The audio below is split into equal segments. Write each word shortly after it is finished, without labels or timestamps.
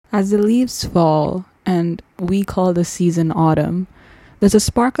As the leaves fall, and we call the season autumn, there's a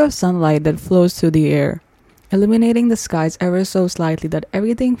spark of sunlight that flows through the air, illuminating the skies ever so slightly that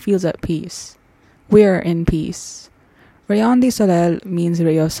everything feels at peace. We're in peace. Rayon de soleil means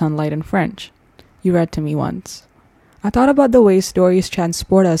ray of sunlight in French. You read to me once. I thought about the way stories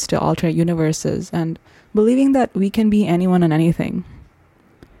transport us to alternate universes and believing that we can be anyone and anything.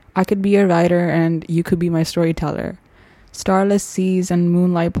 I could be a writer and you could be my storyteller. Starless seas and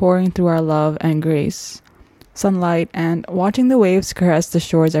moonlight pouring through our love and grace. Sunlight and watching the waves caress the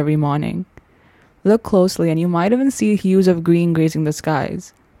shores every morning. Look closely and you might even see hues of green grazing the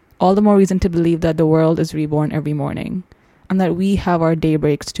skies. All the more reason to believe that the world is reborn every morning. And that we have our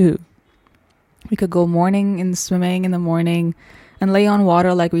daybreaks too. We could go morning in swimming in the morning and lay on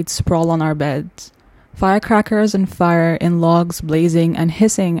water like we'd sprawl on our beds. Firecrackers and fire in logs blazing and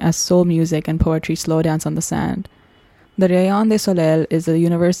hissing as soul music and poetry slow dance on the sand. The rayon de soleil is the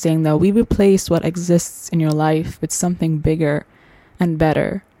universe saying that we replace what exists in your life with something bigger and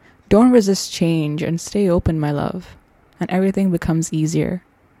better. Don't resist change and stay open, my love. And everything becomes easier.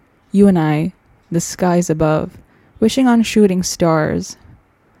 You and I, the skies above, wishing on shooting stars.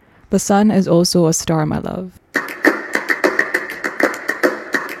 The sun is also a star, my love.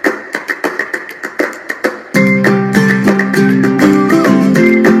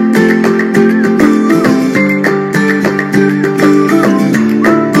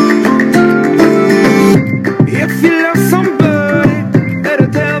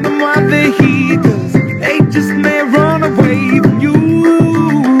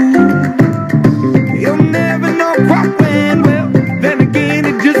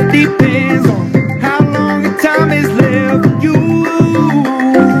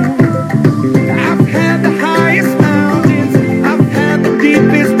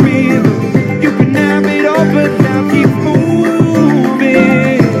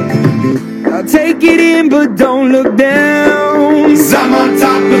 But don't look down, 'cause I'm on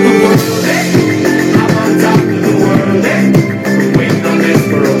top of the world, hey. I'm on top of the world, hey. Been waiting on this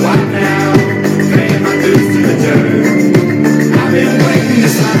for a while now, paying my dues to the dirt. I've been waiting to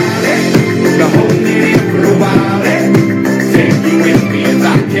smile, hey. Been holding it in for a while, hey. Take you with me if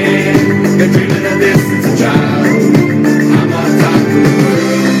I can. Been dreaming of this since a child. I'm on top of the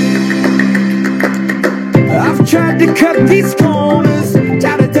world. I've tried to cut these corners,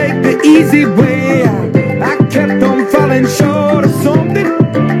 try to take the easy way out. I kept on falling short of something.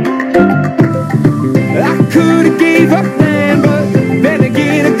 I could've gave up then, but then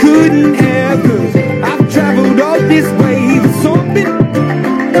again I couldn't have, 'cause I've traveled all this way for something.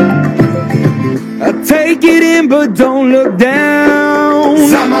 I take it in but don't look down,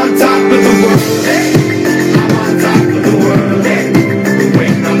 'cause I'm on top of the world, hey. I'm on top of the world, hey. Been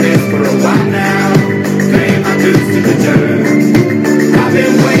waiting on this for a while now, paying my dues to the dirt. I've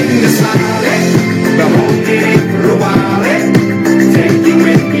been waiting to smile, hey. Been holding it in for a while, eh? Take you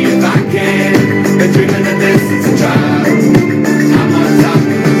with me if I can. Been dreaming of this since a child. I'm on top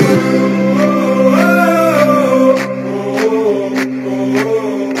of the world.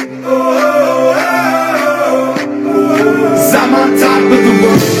 I'm on top of the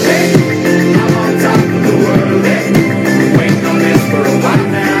world, eh? I'm on top of the world, eh? Been waiting on this for a while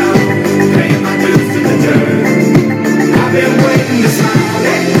now, paying my dues to the dirt. I've been waiting to smile,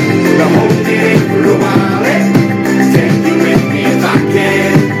 eh? Been holding it in for a while, eh? Take you with me if I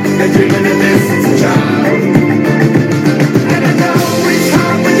can. Been dreaming of this since a child. And I know it's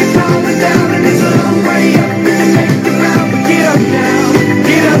hard when you're falling down, and it's a long way up, and you make the ground. But get up now,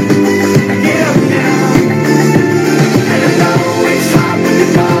 get up now. And I know it's hard when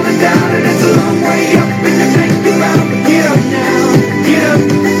you're falling down, and it's a long way up, and you make the ground. But get up now, get up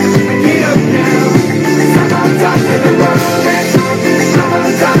now. 'Cause I'm on top of the world, eh? I'm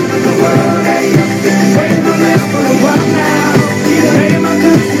on top of the world, eh? Waiting on this for a while now. Pay my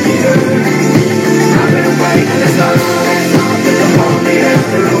dues to the earth. I've been waiting this long, been holding it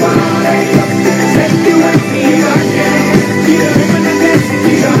for a while, eh? Take you with me if I can. Dreaming of this to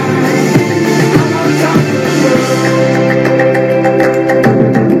the earth. I'm on top of the world.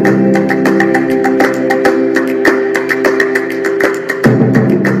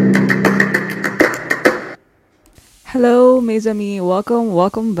 Hello, mes amis.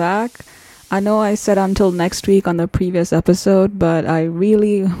 Welcome back. I know I said until next week on the previous episode, but I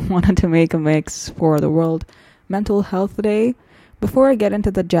really wanted to make a mix for the World Mental Health Day. Before I get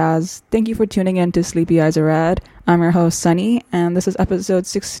into the jazz, thank you for tuning in to Sleepy Eyes Are Red. I'm your host, Sunny, and this is episode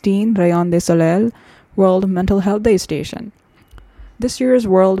 16, Rayon de Soleil, World Mental Health Day Station. This year's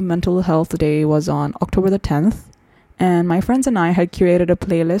World Mental Health Day was on October the 10th, and my friends and I had curated a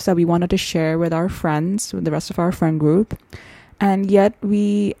playlist that we wanted to share with our friends, with the rest of our friend group. And yet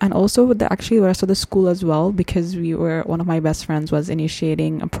and also with the rest of the school as well, because one of my best friends was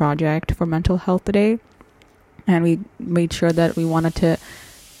initiating a project for mental health today, and we made sure that we wanted to,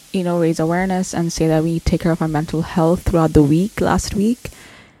 raise awareness and say that we take care of our mental health throughout the week last week.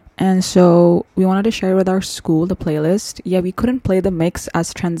 And so we wanted to share with our school the playlist. Yeah, we couldn't play the mix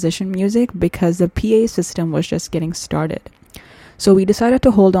as transition music because the PA system was just getting started. So we decided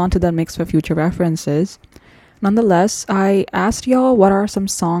to hold on to that mix for future references. Nonetheless, I asked y'all what are some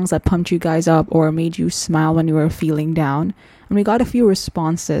songs that pumped you guys up or made you smile when you were feeling down. And we got a few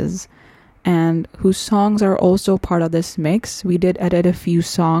responses, and whose songs are also part of this mix. We did edit a few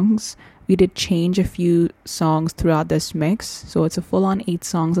songs. We did change a few songs throughout this mix. So it's a full-on 8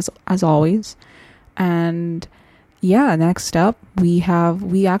 songs as always. And yeah, next up,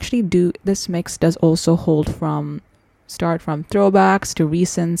 this mix does also start from throwbacks to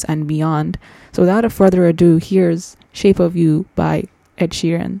recents and beyond. So without a further ado, here's Shape of You by Ed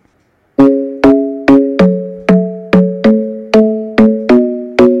Sheeran.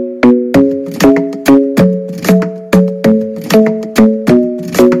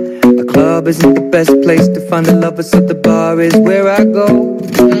 The club isn't the best place to find the lovers, so the bar is where I go.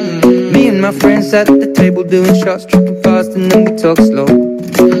 Me and my friends at the table doing shots, tripping fast, and then we talk slow.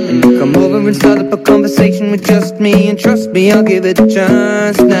 And you come over and start up a conversation with just me, and trust me, I'll give it a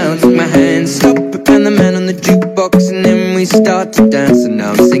chance. Now take my hand, stop it, and the man on the jukebox, and then we start to dance. And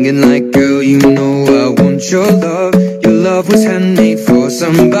now I'm singing like, girl, you know I want your love. Your love was handmade for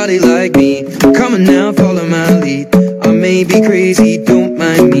somebody like me. Come on now, follow my lead. I may be crazy, don't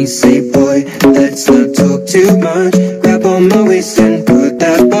mind me. Say, boy, let's not talk too much. Grab on my waist and put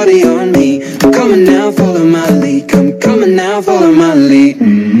that body on me. Come on now, follow my lead. Come on now, follow my lead.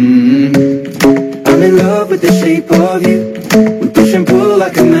 I'm in love with the shape of you. We push and pull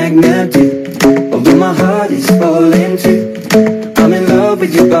like a magnet do. Although my heart is falling too. I'm in love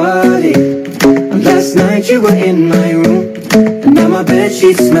with your body. And last night you were in my room, and now my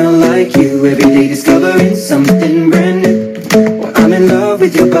bedsheets smell like you. Every day discovering something brand new. Well, I'm in love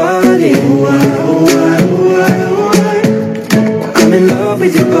with your body. I'm in love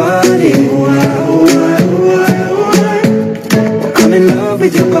with your body. I'm in love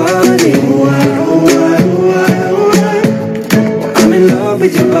with your body. I'm in love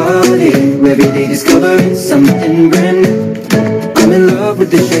with your body. Every day discovering something brand new. I'm in love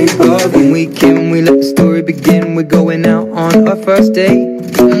with the shape of when we can. We let the story begin. We're going out on our first date.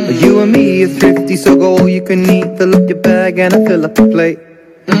 You and me are thrifty, so go all you can eat. Fill up your bag and I fill up the plate.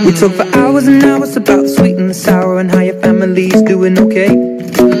 We talk for hours and hours about the sweet and the sour, and how your family's doing okay.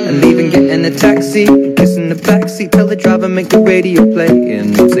 And leaving, getting a taxi, kissing the backseat, tell the driver make the radio play.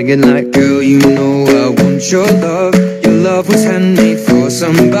 And I'm singing like, girl, you know I want your love. Your love was handmade for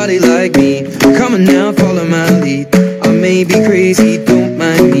somebody like me. Come on now, follow my lead. I may be crazy, don't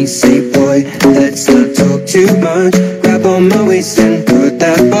mind me. Say, boy, let's not talk too much. Grab on my waist and put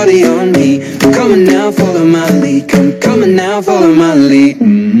that body on me. Come on now, follow my lead. Come on now, follow my lead.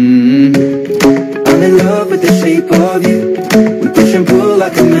 I'm in love with the shape of you. We push and pull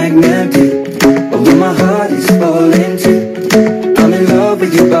like a magnet do. Although my heart is falling too. I'm in love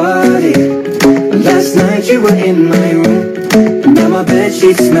with your body. Last night you were in my room, and now my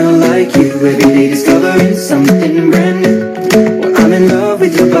bedsheets smell like you. Every day discovering something brand new. Well, I'm in love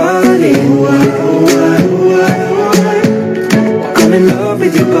with your body. I'm in love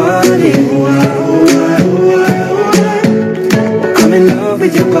with your body. I'm in love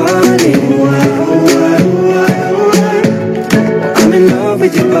with your body. I'm in love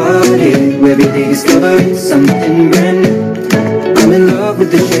with your body. Every day discovering something brand new. I'm in love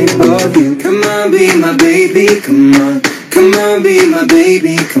with the shape of you. Come on, be my baby, come on. Come on, be my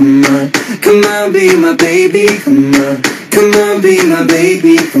baby, come on. Come on, be my baby, come on. Come on, be my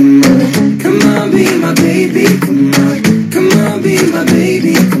baby, come on. Come on, be my baby, come on. Come on, be my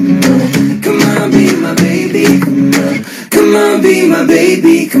baby, come on. Come on, be my baby, come on. Come on, be my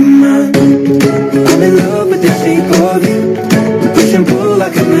baby, come on. I'm in love with the shape of you. We push and pull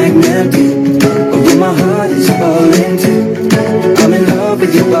like a magnet do. Although my heart is falling too. I'm in love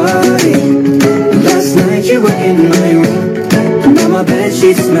with your body. Last night you were in my room, and now my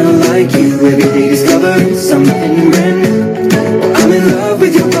bedsheets smell like you. Every day discovering something brand new. I'm in love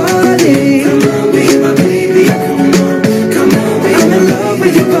with your body. Come on, be my baby, come on. Come on, be I'm in love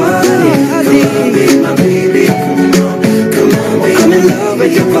with your body. Come on, be my baby, come on. Come on, be I'm in love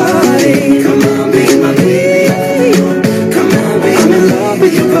with your body. Come on, be my baby, come on. Come on, be I'm in love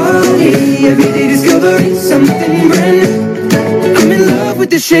with your body. Every day discovering something brand new. I'm in love with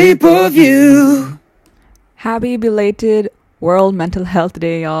the shape of you. Happy belated World Mental Health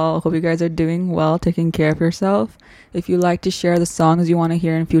Day, y'all. Hope you guys are doing well, taking care of yourself. If you like to share the songs you want to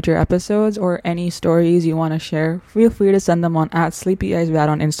hear in future episodes or any stories you want to share, feel free to send them on @SleepyEyesBad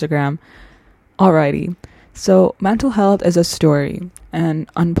on Instagram. Alrighty. So, mental health is a story, an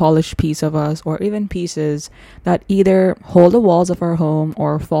unpolished piece of us, or even pieces that either hold the walls of our home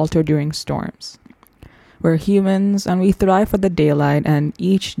or falter during storms. We're humans and we thrive for the daylight, and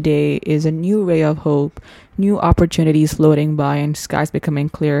each day is a new ray of hope, new opportunities floating by, and skies becoming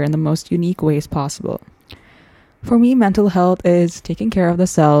clear in the most unique ways possible. For me, mental health is taking care of the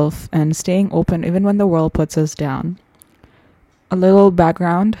self and staying open even when the world puts us down. A little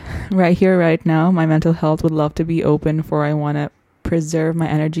background right here, right now, my mental health would love to be open, for I want to preserve my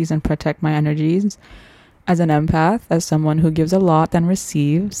energies and protect my energies. As an empath, as someone who gives a lot and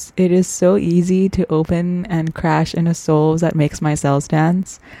receives, it is so easy to open and crash into souls that makes my cells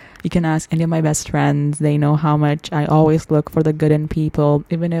dance. You can ask any of my best friends. They know how much I always look for the good in people,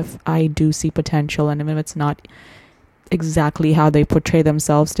 even if I do see potential and even if it's not exactly how they portray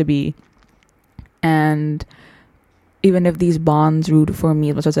themselves to be. And even if these bonds root for me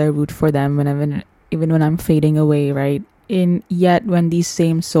as much as I root for them, even when I'm fading away, right? Yet when these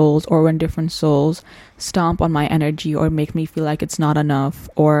same souls, or when different souls stomp on my energy or make me feel like it's not enough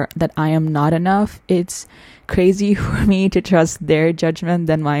or that I am not enough, it's crazy for me to trust their judgment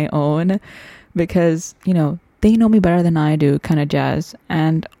than my own, because, they know me better than I do, kind of jazz.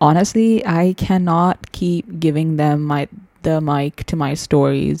 And honestly, I cannot keep giving them the mic to my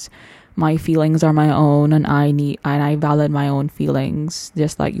stories. My feelings are my own, and I valid my own feelings,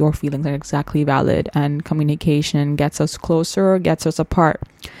 just like your feelings are exactly valid. And communication gets us closer, gets us apart.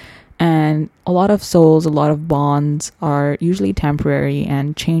 And a lot of souls, a lot of bonds are usually temporary,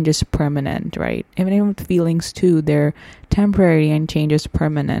 and change is permanent, right? Even with feelings too, they're temporary and change is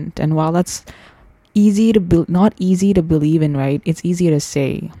permanent. And while that's not easy to believe in, right? It's easy to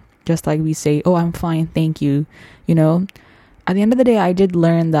say. Just like we say, "Oh, I'm fine, thank you," At the end of the day, I did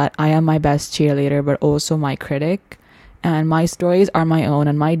learn that I am my best cheerleader, but also my critic. And my stories are my own,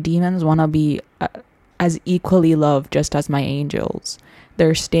 and my demons want to be as equally loved just as my angels.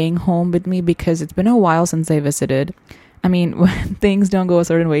 They're staying home with me because it's been a while since they visited. I mean, when things don't go a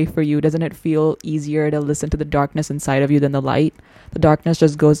certain way for you, doesn't it feel easier to listen to the darkness inside of you than the light? The darkness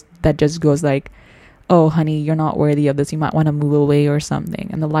just goes like, "Oh, honey, you're not worthy of this. You might want to move away or something."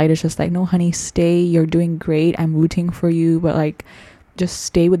 And the light is just like, "No, honey, stay. You're doing great. I'm rooting for you. But just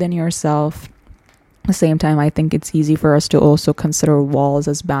stay within yourself." At the same time, I think it's easy for us to also consider walls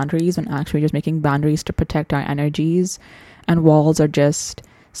as boundaries, and actually just making boundaries to protect our energies. And walls are just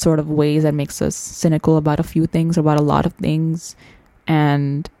sort of ways that makes us cynical about a few things, about a lot of things.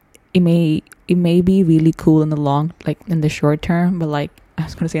 And it may be really cool in the short term, but I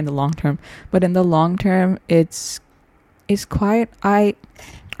was going to say in the long term, but in the long term, it's quite, I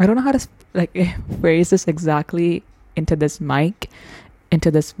don't know how to phrase this exactly into this mic, into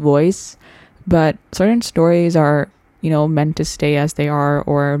this voice, but certain stories are, meant to stay as they are,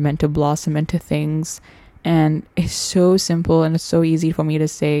 or meant to blossom into things. And it's so simple and it's so easy for me to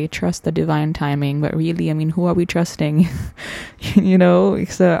say, trust the divine timing. But really, who are we trusting?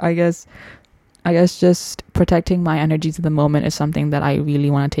 So I guess just protecting my energies at the moment is something that I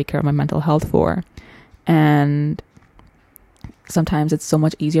really want to take care of my mental health for. And sometimes it's so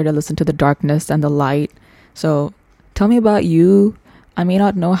much easier to listen to the darkness than the light. So tell me about you. I may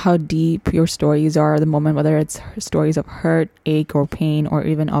not know how deep your stories are at the moment, whether it's stories of hurt, ache, or pain, or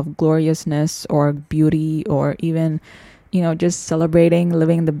even of gloriousness or beauty, or even, just celebrating,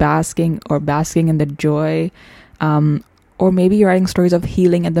 living the basking in the joy. Or maybe you're writing stories of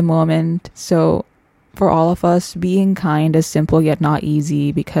healing at the moment. So for all of us, being kind is simple yet not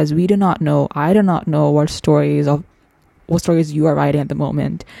easy, because I do not know what stories you are writing at the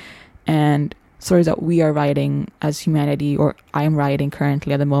moment, and stories that we are writing as humanity, or I am writing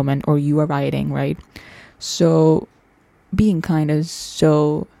currently at the moment, or you are writing, right? So being kind is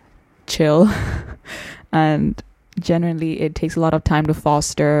so chill and generally it takes a lot of time to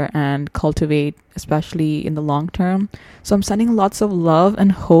foster and cultivate, especially in the long term. So I'm sending lots of love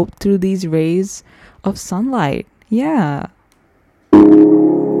and hope through these rays of sunlight. Yeah.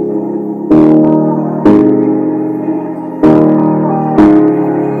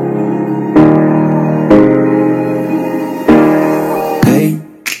 Hey,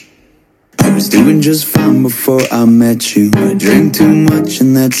 I was doing just fine before I met you. I drink too much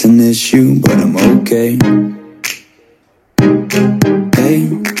and that's an issue, but I'm okay. Hey,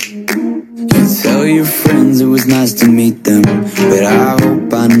 you tell your friends it was nice to meet them, but I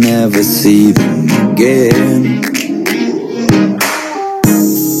hope I never see them again.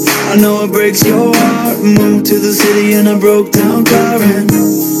 I know it breaks your heart. Moved to the city in a broke down car, and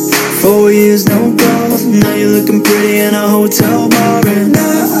 4 years no calls. Now you're looking pretty in a hotel bar, and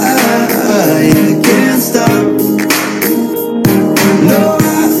I can't stop. No,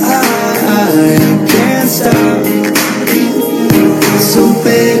 I can't stop. So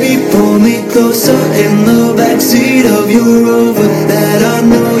baby, pull me closer in the backseat of your Rover that I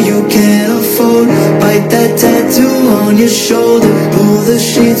know you can't afford. Bite that tattoo on your shoulder. Pull the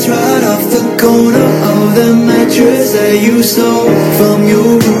sheets right off the corner of the mattress that you stole from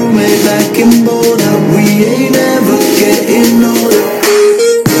your roommate back in Boulder. We ain't ever getting older.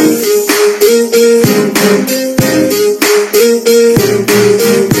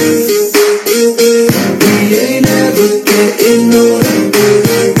 We ain't ever getting older.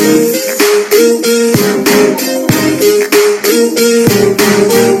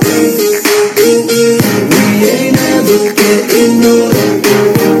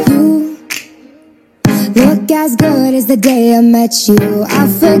 Look as good as the day I met you. I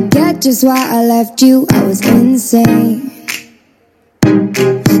forget just why I left you. I was insane.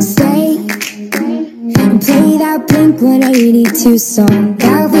 Stay and play that Blink 182 song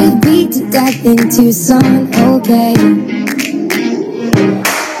that we beat to death in Tucson. Okay,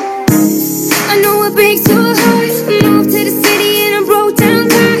 I know it breaks your heart. Moved to the city and I broke down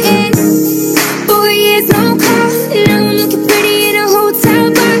crying. 4 years no call. Now I'm looking pretty in a hotel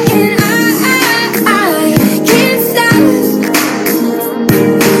bar, and I can't stop.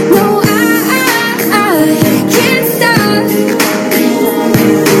 No, I can't stop.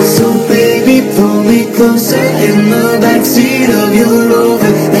 So baby, pull me closer in the backseat of your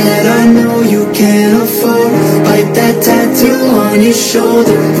Rover that I know you can't afford. Bite that tattoo on your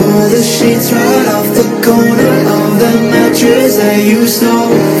shoulder. Pull the sheets right off the corner of the mattress that you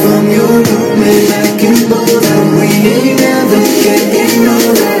stole from your roommate back in Boulder. We ain't never getting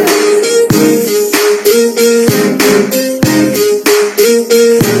older.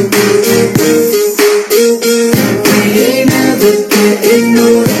 We ain't never getting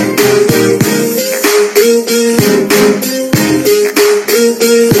older.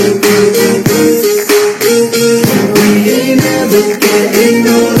 Getting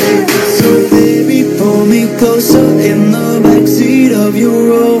older. So baby, pull me closer in the backseat of your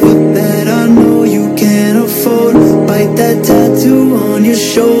Rover that I know you can't afford. Bite that tattoo on your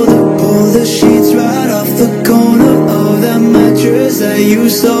shoulder. Pull the sheets right off the corner of that mattress that you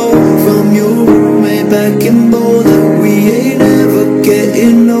stole from your roommate back in Boulder. We ain't ever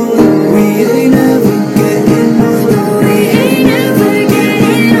getting older. We ain't ever getting older. We ain't ever getting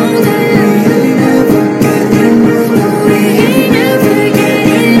older. We ain't ever getting older. We ain't ever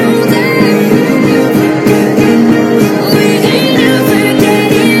getting older. We ain't ever getting older. No,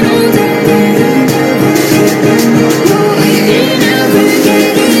 we ain't ever getting older. We ain't ever getting older.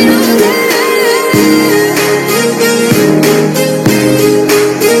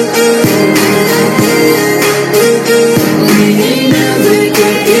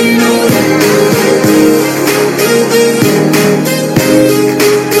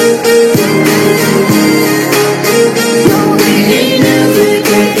 No, we ain't ever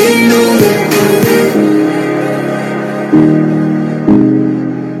getting older.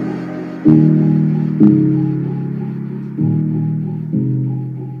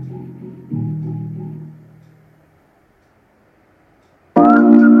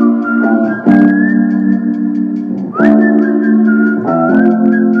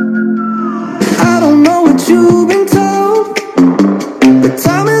 I don't know what you've been told, but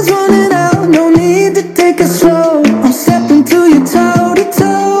time is running out. No need to take it slow. I'm stepping to you toe to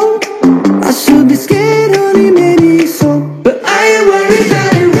toe. I should be scared, honey, maybe so, but I ain't worried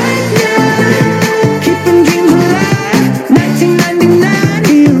about it right now. Keeping dreams alive, 1999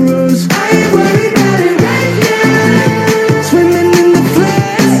 heroes. I ain't worried about it right now. Swimming in the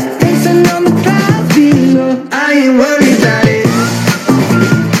floods, dancing on the clouds below. I ain't worried about it.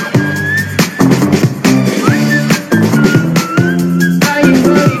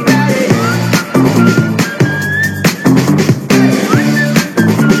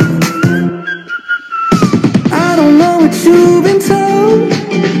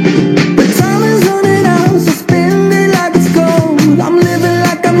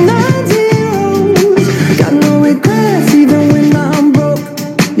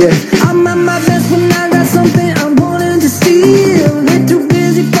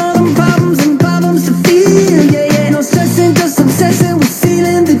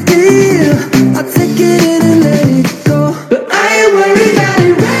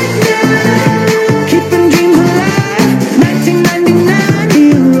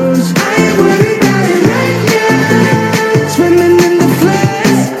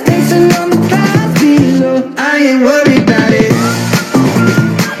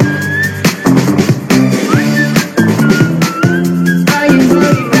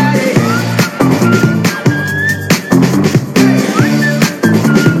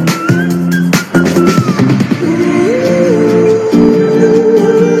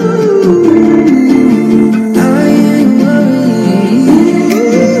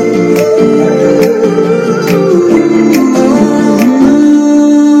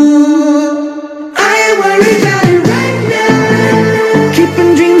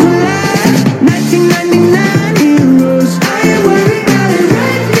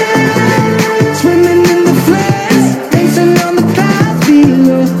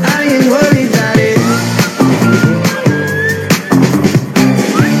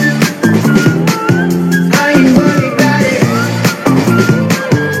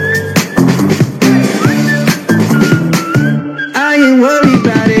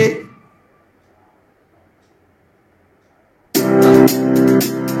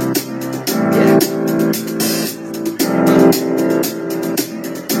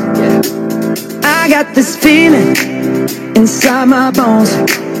 I got this feeling inside my bones.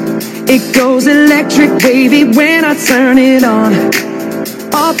 It goes electric wavy when I turn it on.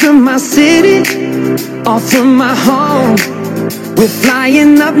 Off from my city, off from my home. We're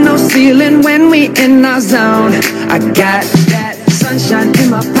flying up no ceiling when we in our zone. I got that sunshine in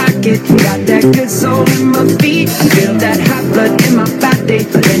my pocket, got that good soul in my feet. Feel that hot blood in my body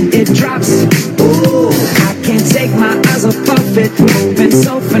when it drops. Ooh, I can't take my eyes off of it, moving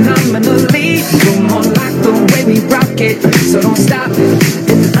so phenomenally. Come on, like the way we rock it, so don't stop.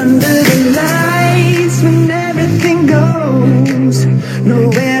 And under the lights, when everything goes,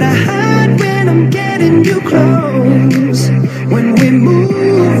 nowhere to hide when I'm getting you close. When we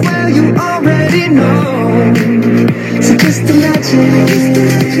move, well, you already know. So just imagine.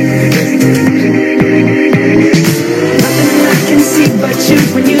 Nothing I can see but you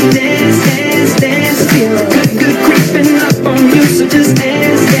when you dance, dance, dance. Feel good, good creeping up on you. So just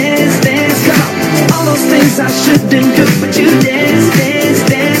dance, dance, dance. Come on. All those things I shouldn't do, but you dance, dance,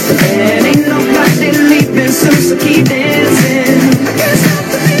 dance. And ain't nobody leaving soon, so keep dancing. I can't stop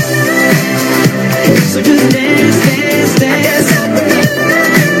the feeling. So just dance, dance, dance.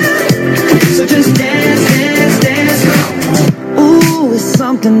 So just dance, dance, dance. Ooh, it's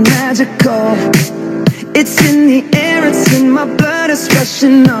something magical. It's in the air, it's in my blood, it's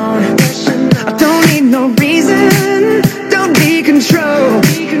rushing on. I don't need no reason, don't need control.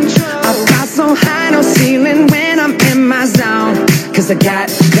 I fly so high, no ceiling when I'm in my zone. Cause I got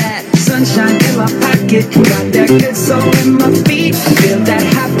that sunshine in my pocket, got that good soul in my feet. Feel that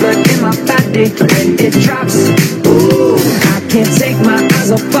hot blood in my body when it drops. Ooh, I can't take my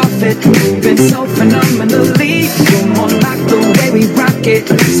eyes off of it, moving so phenomenally. Come on, like the way we rock it,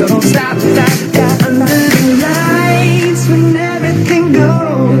 so don't stop, stop, stop. Under the lights, when everything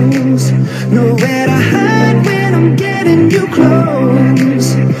goes, nowhere to hide when I'm getting you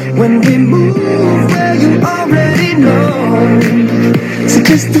close. When we move, well, you already know. So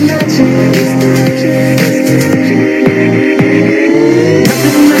just imagine.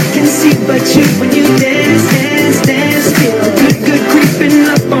 Nothing I can see but you when you dance, dance, dance. Feel good, good creeping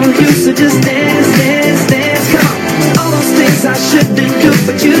up on you. So just dance, dance, dance. Come on. All those things I shouldn't do,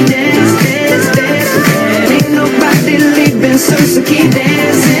 but you dance, dance, dance. And ain't nobody leaving soon, so keep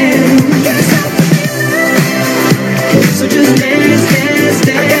dancing. So just dance, dance,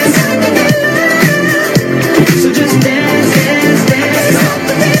 dance. So just dance, dance, dance.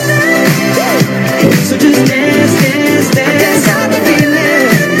 So just dance, dance, dance.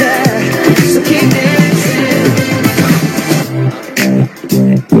 Yeah. So keep dancing.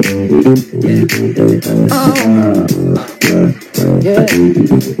 Yeah,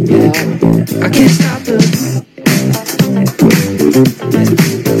 yeah. I can't stop the.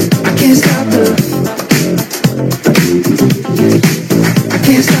 I can't stop the. I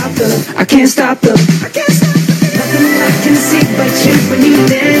can't stop the. I can't stop the. I can't stop the. Nothing I can see but you when you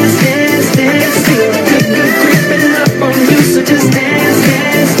dance, dance, dance. Feel good, good creeping up on you, so just dance,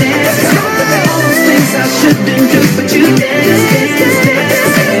 dance, dance. All those things I shouldn't do, but you dance, dance, dance.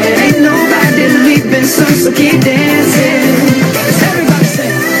 Ain't nobody leaving soon, so keep dancing. Everybody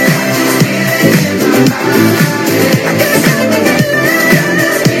sing. I can't stop the feeling.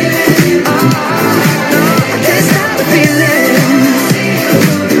 Oh, no, I can't stop the feeling.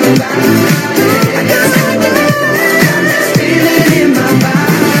 I can't stop the feeling in my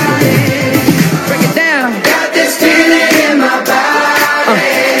body. Break it down. Got this feeling in my body.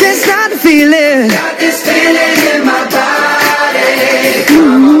 Can't stop the feeling. Got this feeling in my body.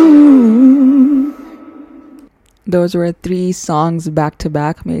 Ooh. Those were 3 songs back to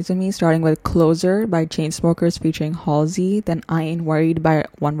back made to me, starting with Closer by Chainsmokers featuring Halsey, then I Ain't Worried by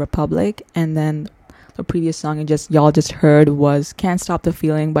One Republic, and then the previous song y'all just heard was Can't Stop the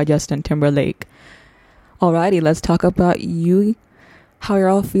Feeling by Justin Timberlake. Alrighty, let's talk about you. How you're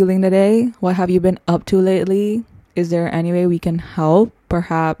all feeling today? What have you been up to lately? Is there any way we can help?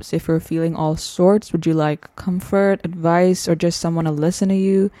 Perhaps if you're feeling all sorts, would you like comfort, advice, or just someone to listen to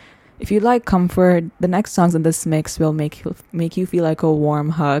you? If you like comfort, the next songs in this mix will make you feel like a warm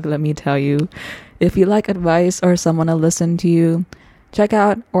hug, let me tell you. If you like advice or someone to listen to you, check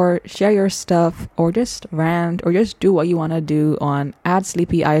out or share your stuff or just rant or just do what you want to do on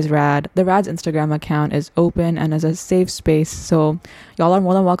 @SleepyEyesRad. The Rad's Instagram account is open and is a safe space, so y'all are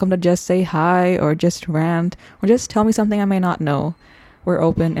more than welcome to just say hi or just rant or just tell me something I may not know. We're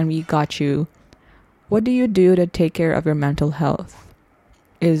open and we got you. What do you do to take care of your mental health?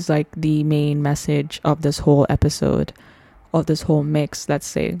 Is like the main message of this whole episode, of this whole mix, let's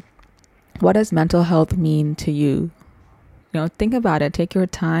say. What does mental health mean to you? You know, think about it. Take your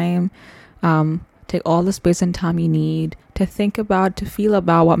time. take all the space and time you need to think about, to feel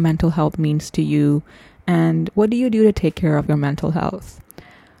about what mental health means to you, and what do you do to take care of your mental health.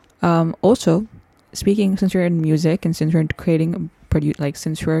 Also, speaking, since you're in music and since you're creating,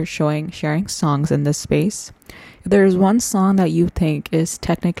 since you're sharing songs in this space, if there's one song that you think is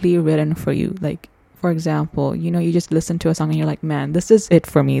technically written for you, like, for example, you just listen to a song and you're like, man, this is it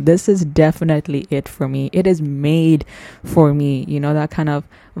for me. This is definitely it for me. It is made for me, that kind of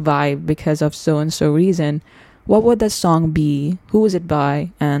vibe because of so and so reason. What would that song be? Who was it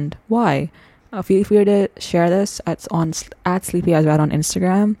by? And why? Feel free to share this at Sleepy as well on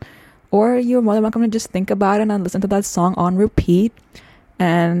Instagram. Or you're more than welcome to just think about it and listen to that song on repeat.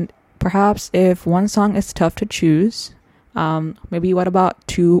 And perhaps if one song is tough to choose, maybe what about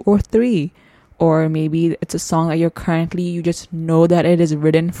 2 or 3? Or maybe it's a song that you just know that it is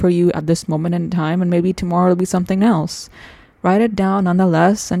written for you at this moment in time, and maybe tomorrow it'll be something else. Write it down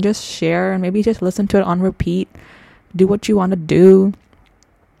nonetheless and just share, and maybe just listen to it on repeat. Do what you want to do.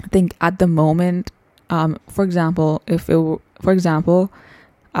 I think at the moment, for example,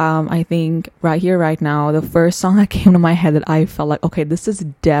 I think right here, right now, the first song that came to my head that I felt like, okay, this is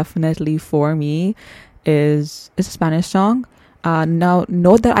definitely for me is a Spanish song. Now,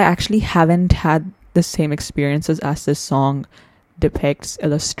 note that I actually haven't had the same experiences as this song depicts,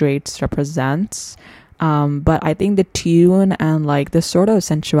 illustrates, represents. But I think the tune and like the sort of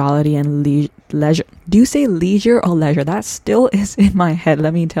sensuality and leisure. Do you say leisure or leisure? That still is in my head,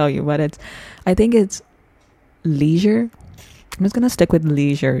 let me tell you. But I think it's leisure. I'm just going to stick with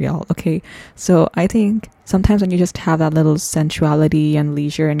leisure, y'all. Okay. So I think sometimes when you just have that little sensuality and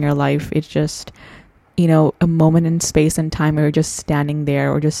leisure in your life, it's just, a moment in space and time where you're just standing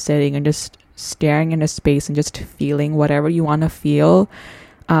there or just sitting and just staring into space and just feeling whatever you want to feel.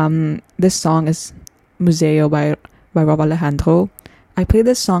 This song is Museo by Rob Alejandro. I played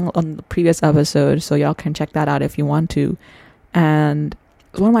this song on the previous episode, so y'all can check that out if you want to. And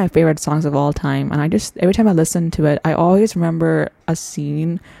it's one of my favorite songs of all time. And every time I listen to it, I always remember a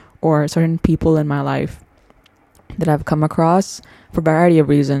scene or certain people in my life that I've come across for a variety of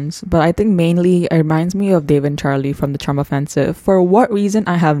reasons. But I think mainly it reminds me of Dave and Charlie from the Charm Offensive. For what reason,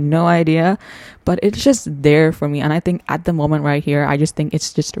 I have no idea, but it's just there for me. And I think at the moment right here, I just think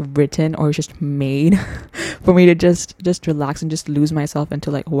it's just written or it's just made for me to just relax and just lose myself into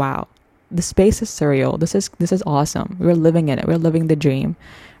like, wow, the space is surreal. This is awesome. We're living in it. We're living the dream,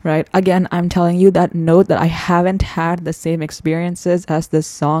 right? Again, I'm telling you that note that I haven't had the same experiences as this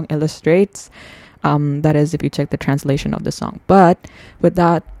song illustrates. That is if you check the translation of the song. But with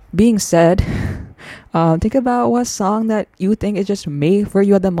that being said, think about what song that you think is just made for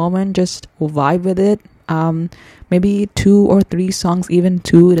you at the moment. Just vibe with it. Maybe 2 or 3 songs, even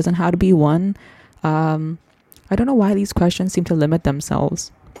 2. It doesn't have to be 1. I don't know why these questions seem to limit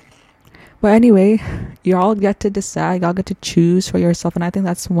themselves. But anyway, you all get to decide. Y'all get to choose for yourself. And I think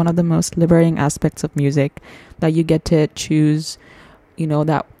that's one of the most liberating aspects of music, that you get to choose,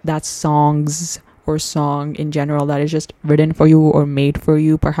 that songs or song in general that is just written for you or made for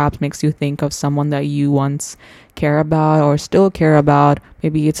you, perhaps makes you think of someone that you once care about or still care about.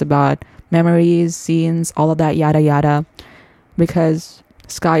 Maybe it's about memories, scenes, all of that, yada yada, because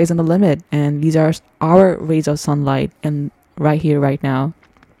sky isn't the limit, and these are our rays of sunlight and right here, right now.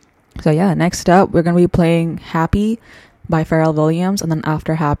 So yeah, next up we're gonna be playing Happy by Pharrell Williams, and then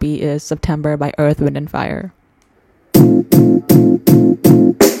after Happy is September by Earth, Wind and Fire.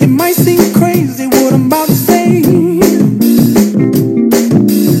 It might seem crazy what I'm about to say.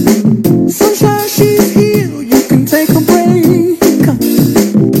 Sunshine, she's here, you can take a break.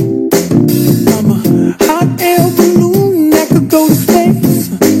 I'm a hot air balloon that could go to space.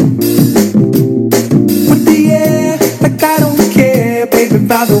 With the air, like I don't care, baby,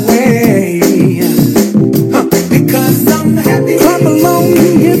 by the way. Because I'm happy. Clap along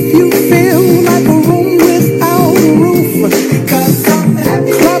if you feel like a room without a roof. Because I'm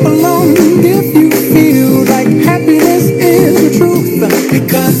happy. Clap along if you feel like happiness is the truth.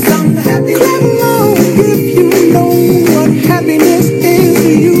 Because I'm happy. Clap along if you know what happiness is to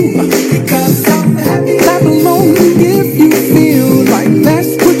you. Because I'm happy. Clap along if you feel like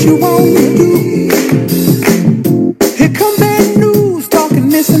that's what you want to do. Here come bad news, talking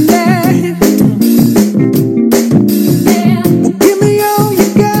this and that. Well, give me all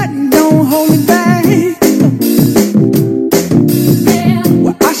you got and don't hold it back.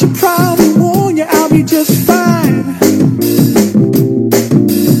 Well, I should probably warn you, I'll be just fine.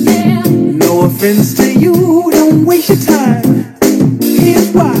 No offense to you, don't waste your time.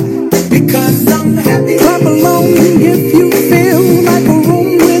 Here's why. Because I'm happy. Clap along if you feel like a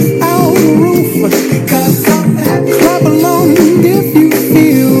room without a roof. Because I'm happy. Clap along if you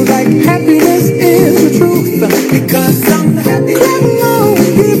feel like happiness is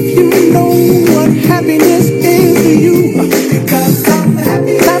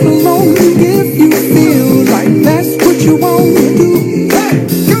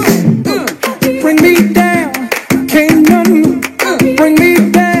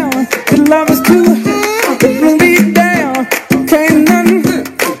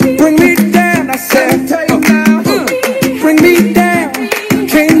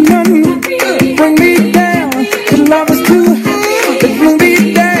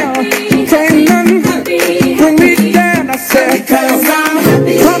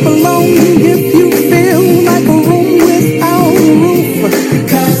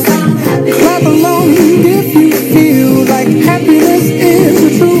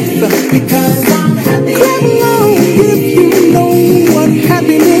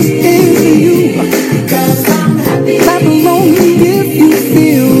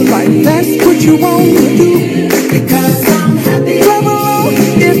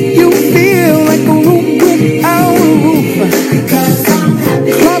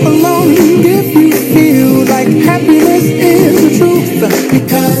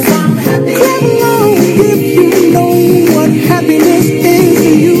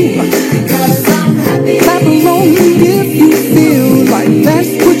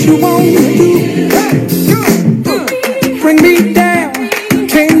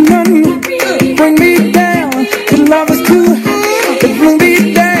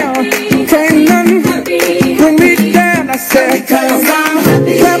Cause I'm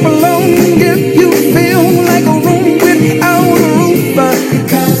happy. Clap along if you feel like a room without a roof.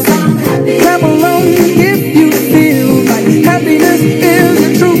 Cause I'm happy. Clap along if you feel like happiness is the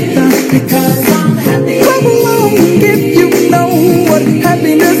truth. Because I'm happy. Clap along if you know what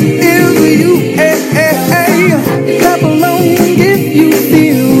happiness is to you. Hey, hey, hey. Clap along if you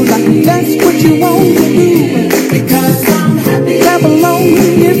feel like that's what you want to do. Because I'm happy. Clap along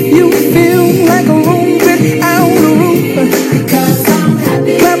if you feel like a room without a roof. Because I'm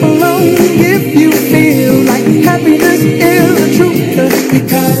happy. Clap along if you feel like happiness is the truth.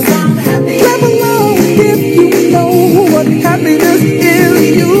 Because I'm happy. Clap along if you know what happiness is to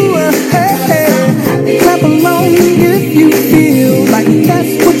you. Hey, hey. Clap along if you feel like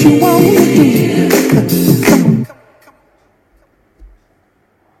that's what you want to do. Come on.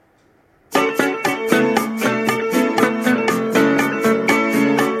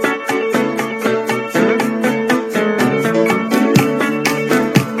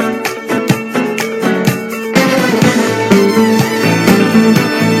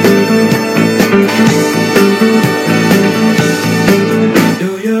 Do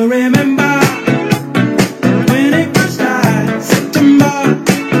you remember when it first started? September,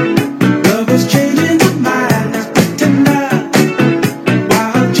 love was changing the minds, tender,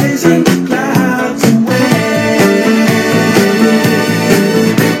 while chasing the clouds away.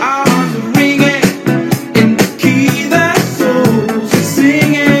 Our hearts were ringing in the key that souls were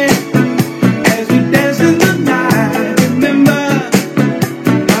singing as we danced in the night. Remember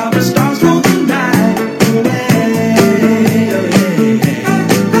how the stars stole the night away.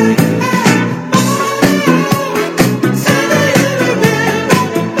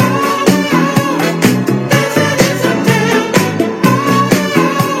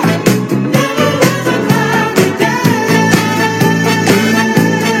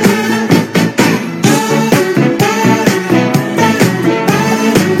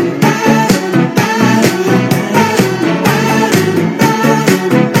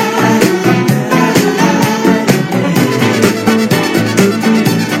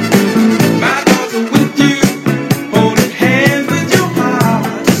 My thoughts are with you, holding hands with your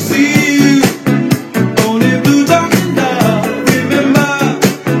heart to see you. Only blue talking love. Remember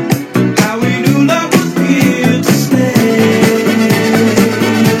how we knew love was here to stay.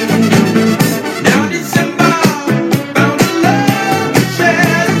 Now December found a love we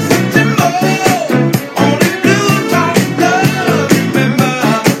shared in September. Only blue talking love. Remember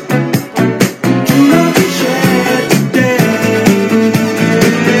true love we shared today.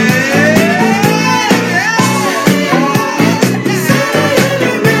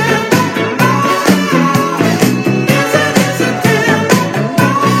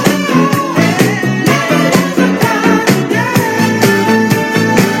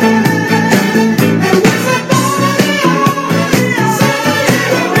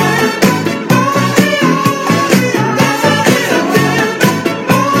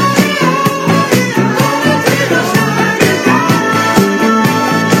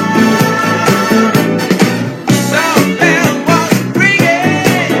 Some bell was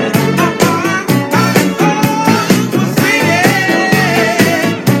ringing, our hearts were singing.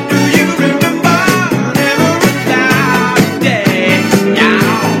 Do you remember? Never a cloudy day.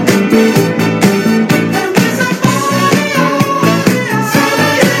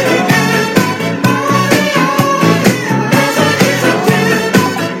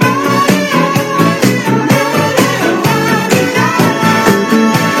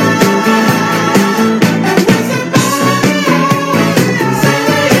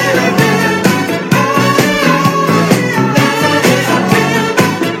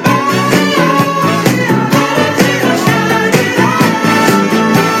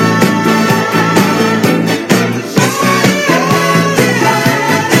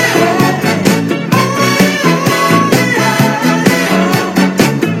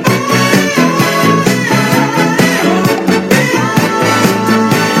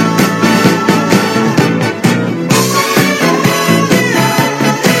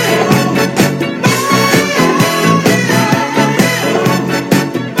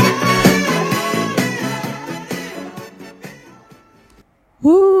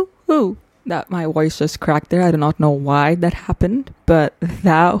 Woo! That my voice just cracked there. I do not know why that happened, but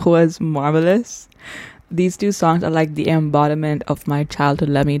that was marvelous. These two songs are like the embodiment of my childhood,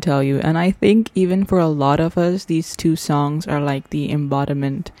 let me tell you. And I think even for a lot of us, these two songs are like the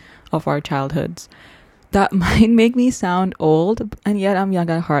embodiment of our childhoods. That might make me sound old, and yet I'm young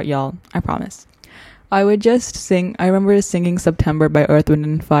at heart, y'all. I promise. I would just sing. I remember singing September by Earth, Wind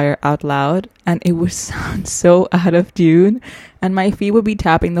and Fire out loud, and it would sound so out of tune, and my feet would be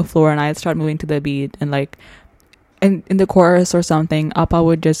tapping the floor, and I'd start moving to the beat, and like in the chorus or something, Appa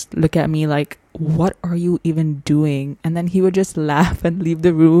would just look at me like, what are you even doing? And then he would just laugh and leave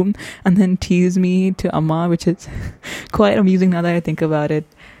the room and then tease me to Amma, which is quite amusing now that I think about it.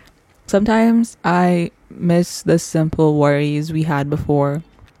 Sometimes I miss the simple worries we had before,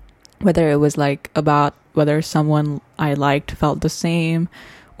 whether it was like about whether someone I liked felt the same,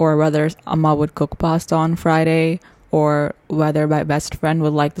 or whether Amma would cook pasta on Friday, or whether my best friend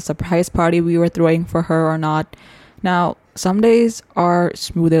would like the surprise party we were throwing for her or not. Now, some days are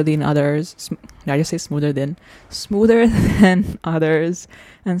smoother than others. I just say smoother than others,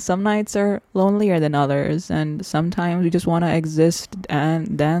 and some nights are lonelier than others, and sometimes we just want to exist and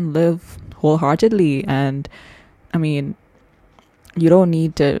then live wholeheartedly. And I mean, you don't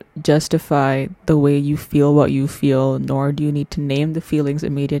need to justify the way you feel what you feel, nor do you need to name the feelings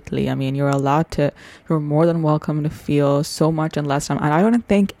immediately. I mean, you're more than welcome to feel so much in less time. And I don't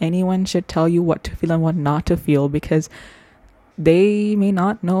think anyone should tell you what to feel and what not to feel, because they may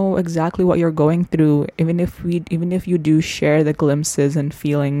not know exactly what you're going through, even if you do share the glimpses and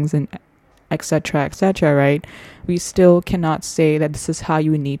feelings and etc., right? We still cannot say that this is how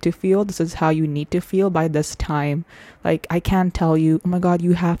you need to feel. This is how you need to feel by this time. Like, I can't tell you, oh my God,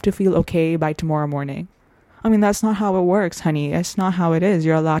 you have to feel okay by tomorrow morning. I mean, that's not how it works, honey. It's not how it is.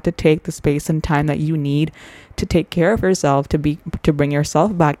 You're allowed to take the space and time that you need to take care of yourself, to bring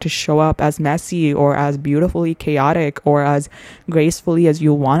yourself back, to show up as messy or as beautifully chaotic or as gracefully as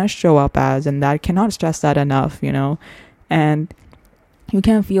you want to show up as. And that cannot stress that enough, you know? And you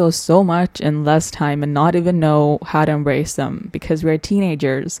can feel so much in less time and not even know how to embrace them, because we're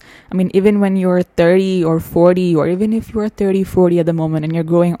teenagers. I mean, even when you're 30 or 40, or even if you're 30, 40 at the moment and you're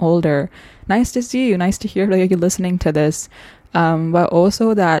growing older, nice to see you, nice to hear that you're listening to this. But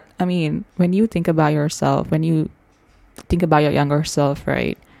also that, I mean, when you think about yourself, when you think about your younger self,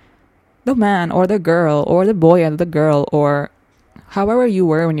 right? The man or the girl or the boy and the girl, or however you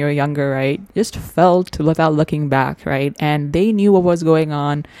were when you were younger, right? Just felt without looking back, right? And they knew what was going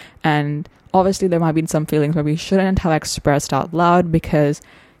on. And obviously there might have been some feelings where we shouldn't have expressed out loud, because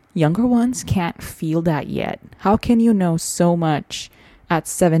younger ones can't feel that yet. How can you know so much at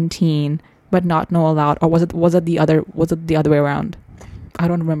 17 but not know aloud? Or was it the other way around? I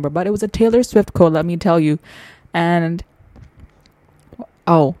don't remember, but it was a Taylor Swift quote, let me tell you. And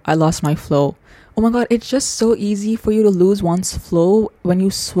oh, I lost my flow. Oh my God, it's just so easy for you to lose one's flow when you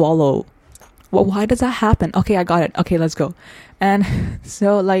swallow. Well, why does that happen? Okay, I got it. Okay, let's go. And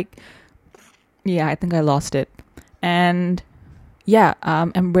so, like, yeah, I think I lost it. And yeah,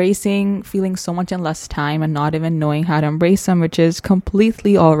 embracing feeling so much in less time and not even knowing how to embrace them, which is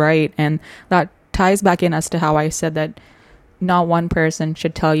completely all right. And that ties back in as to how I said that not one person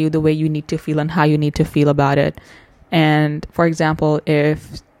should tell you the way you need to feel and how you need to feel about it. And for example,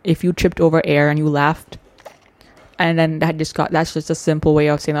 if you tripped over air and you laughed, and then that's just a simple way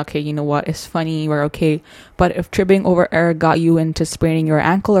of saying, okay, you know what, it's funny, we're okay. But if tripping over air got you into spraining your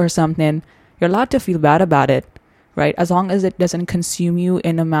ankle or something, you're allowed to feel bad about it, right? As long as it doesn't consume you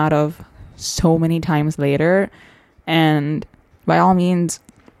in a matter of so many times later. And by all means,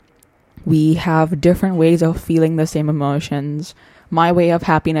 we have different ways of feeling the same emotions. My way of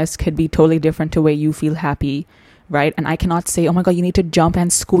happiness could be totally different to the way you feel happy, right? And I cannot say, oh my God, you need to jump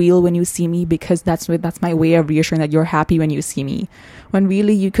and squeal when you see me, because that's my way of reassuring that you're happy when you see me. When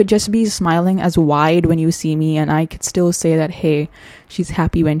really you could just be smiling as wide when you see me, and I could still say that, hey, she's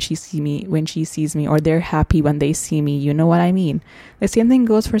happy when she sees me, or they're happy when they see me. You know what I mean? The same thing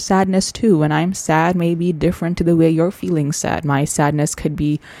goes for sadness too. When I'm sad, may be different to the way you're feeling sad. My sadness could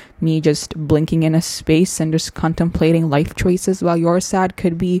be me just blinking in a space and just contemplating life choices, while your sad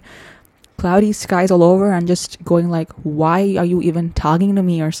could be cloudy skies all over and just going like, why are you even talking to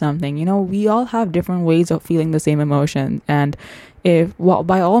me or something? You know, we all have different ways of feeling the same emotion. And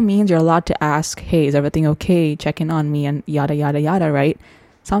by all means, you're allowed to ask, hey, is everything okay? Check in on me and yada, yada, yada, right?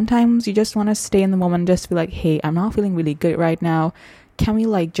 Sometimes you just want to stay in the moment, just feel like, hey, I'm not feeling really good right now. Can we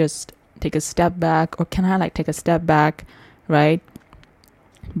like just take a step back? Or can I like take a step back, right?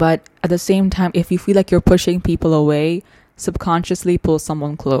 But at the same time, if you feel like you're pushing people away, subconsciously pull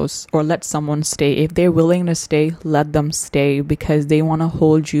someone close or let someone stay. If they're willing to stay, let them stay, because they want to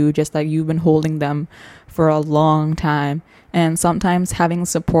hold you just like you've been holding them for a long time. And sometimes having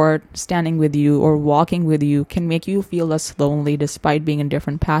support, standing with you or walking with you, can make you feel less lonely despite being in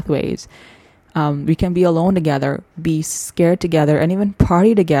different pathways. We can be alone together, be scared together, and even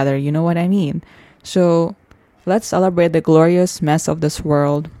party together. You know what I mean? So let's celebrate the glorious mess of this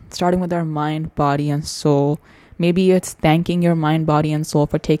world, starting with our mind, body, and soul. Maybe it's thanking your mind, body, and soul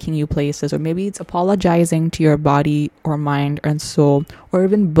for taking you places, or maybe it's apologizing to your body or mind and soul, or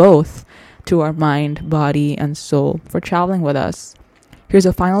even both, to our mind, body, and soul for traveling with us. Here's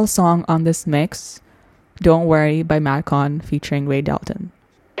a final song on this mix, Don't Worry by Madcon featuring Ray Dalton.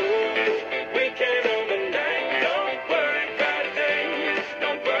 Weekend on the night,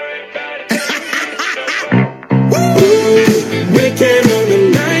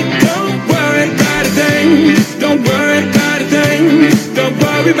 don't worry about a thing. Don't worry about a thing. Don't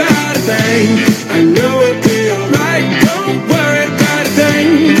worry about a thing. I know it'll be alright. Don't worry about a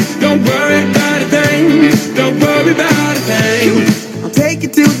thing. Don't worry about a thing. Don't worry about a thing. I'll take you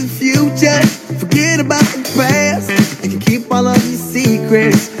to the future. Forget about the past. You can keep all of your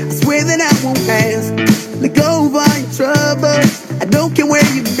secrets. I swear that I won't ask. Let go of all your troubles. I don't care where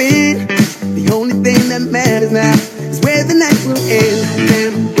you've been. The only thing that matters now is where the night will end.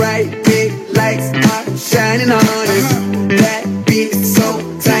 Them bright big lights are shining on us. That beat is so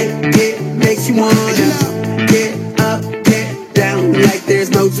tight, it makes you wanna get up, get down, like there's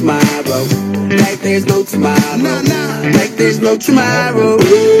no tomorrow. Like there's no tomorrow. Like there's no tomorrow.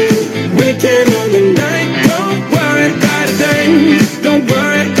 Weekend on the night, don't worry about a thing. Don't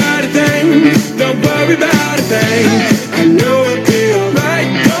worry about a thing. Don't worry about a thing. I know it'll be alright.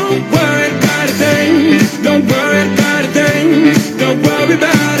 Don't worry about a thing. Don't worry about a thing. Don't worry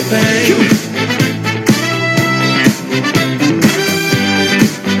about a thing.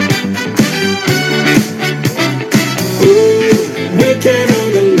 Weekend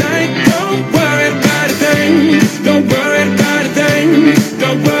on the night, don't worry about a thing. Don't worry about a thing.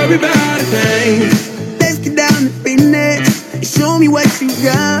 Don't worry about a thing. Let's get down to business and show me what you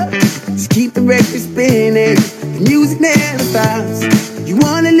got. Just keep the record spinning. The music never stops. You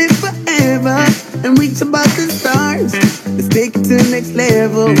wanna live forever and reach above the stars. Let's take it to the next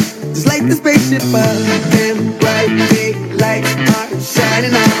level. Just like the spaceship up. Them bright big lights are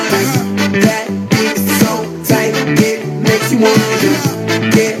shining on us. That beat's so tight, it makes you wanna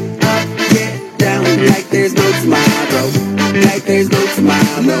get up, get down, like there's no tomorrow. Like there's no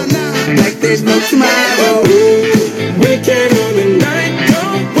tomorrow. Like there's no tomorrow. Weekend on the night,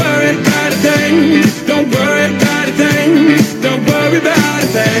 don't worry about a thing. Don't worry about a thing. Don't worry about a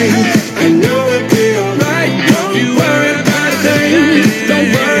thing. I know it'll be alright. Don't you worry about a thing. Don't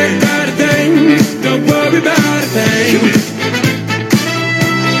worry about a thing. Don't worry about a thing.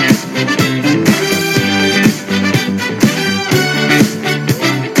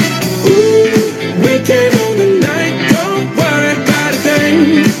 Weekend on the night, don't worry about a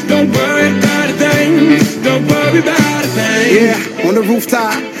thing. Don't worry about a thing. Don't worry about a thing. Yeah, on the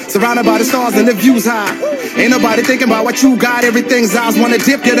rooftop, surrounded by the stars and the views high. Ain't nobody thinking about what you got. Everything's ours. Wanna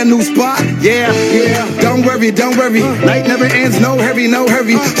dip, get a new spot. Yeah, yeah. Don't worry, don't worry. Night never ends. No hurry, no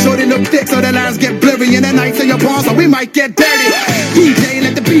hurry. Shorty look thick so the lines get blurry. And the nights in your palms, so we might get dirty. DJ,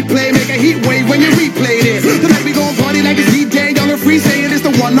 let the beat play. Make a heat wave when you replay this. Tonight we gon' party like it's DJ. Young and free, saying it's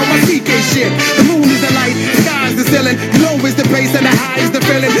the one on my CK shit. The moon is the light, the sky is the ceiling. Low is the bass and the high is the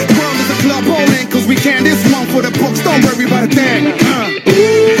feeling. The world is a club bowling, cause we can. This one for the books. Don't worry about a thing.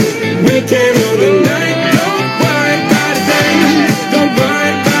 Weekend on the night, don't worry about a thing. Don't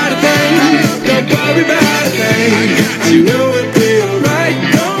worry about a thing. Don't worry about a thing. I know it'll be alright.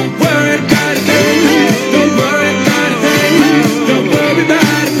 Don't worry about a thing. Don't worry about a thing. Don't worry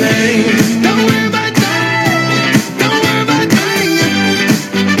about a thing. Don't worry about a thing. Don't worry about a thing.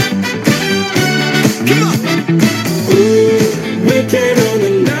 Come on. Weekend on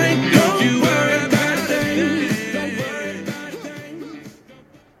the night, don't you worry about a thing. Don't worry about a thing.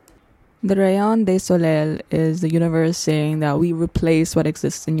 The rayon de soleil is the universe saying that we replace what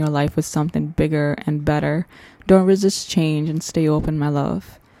exists in your life with something bigger and better. Don't resist change and stay open, my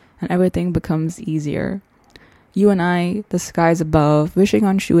love. And everything becomes easier. You and I, the skies above, wishing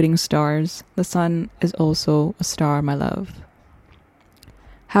on shooting stars. The sun is also a star, my love.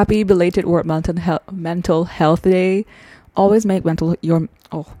 Happy belated World Mental Health Day. Always make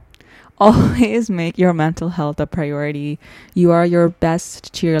Always make your mental health a priority. You are your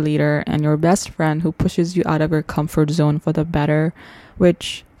best cheerleader and your best friend who pushes you out of your comfort zone for the better.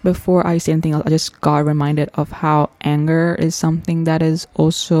 Which, before I say anything else, I just got reminded of how anger is something that is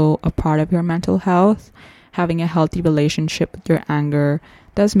also a part of your mental health. Having a healthy relationship with your anger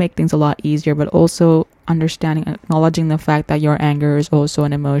does make things a lot easier, but also understanding and acknowledging the fact that your anger is also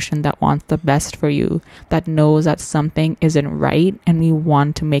an emotion that wants the best for you, that knows that something isn't right and we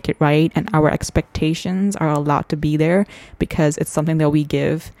want to make it right, and our expectations are allowed to be there because it's something that we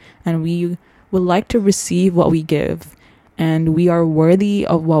give and we would like to receive what we give, and we are worthy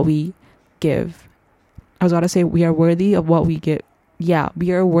of what we give. I was about to say we are worthy of what we give. Yeah,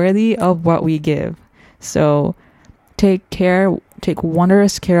 we are worthy of what we give. So Take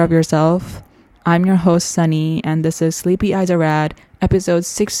wondrous care of yourself. I'm your host, Sunny, and this is Sleepy Eyes Are Rad, episode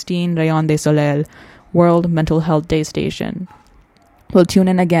 16, Rayon de Soleil, World Mental Health Day Station. We'll tune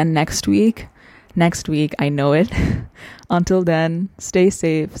in again next week. Next week, I know it. Until then, stay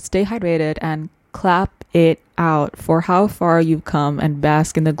safe, stay hydrated, and clap it out for how far you've come and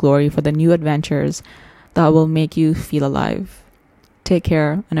bask in the glory for the new adventures that will make you feel alive. Take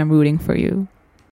care, and I'm rooting for you.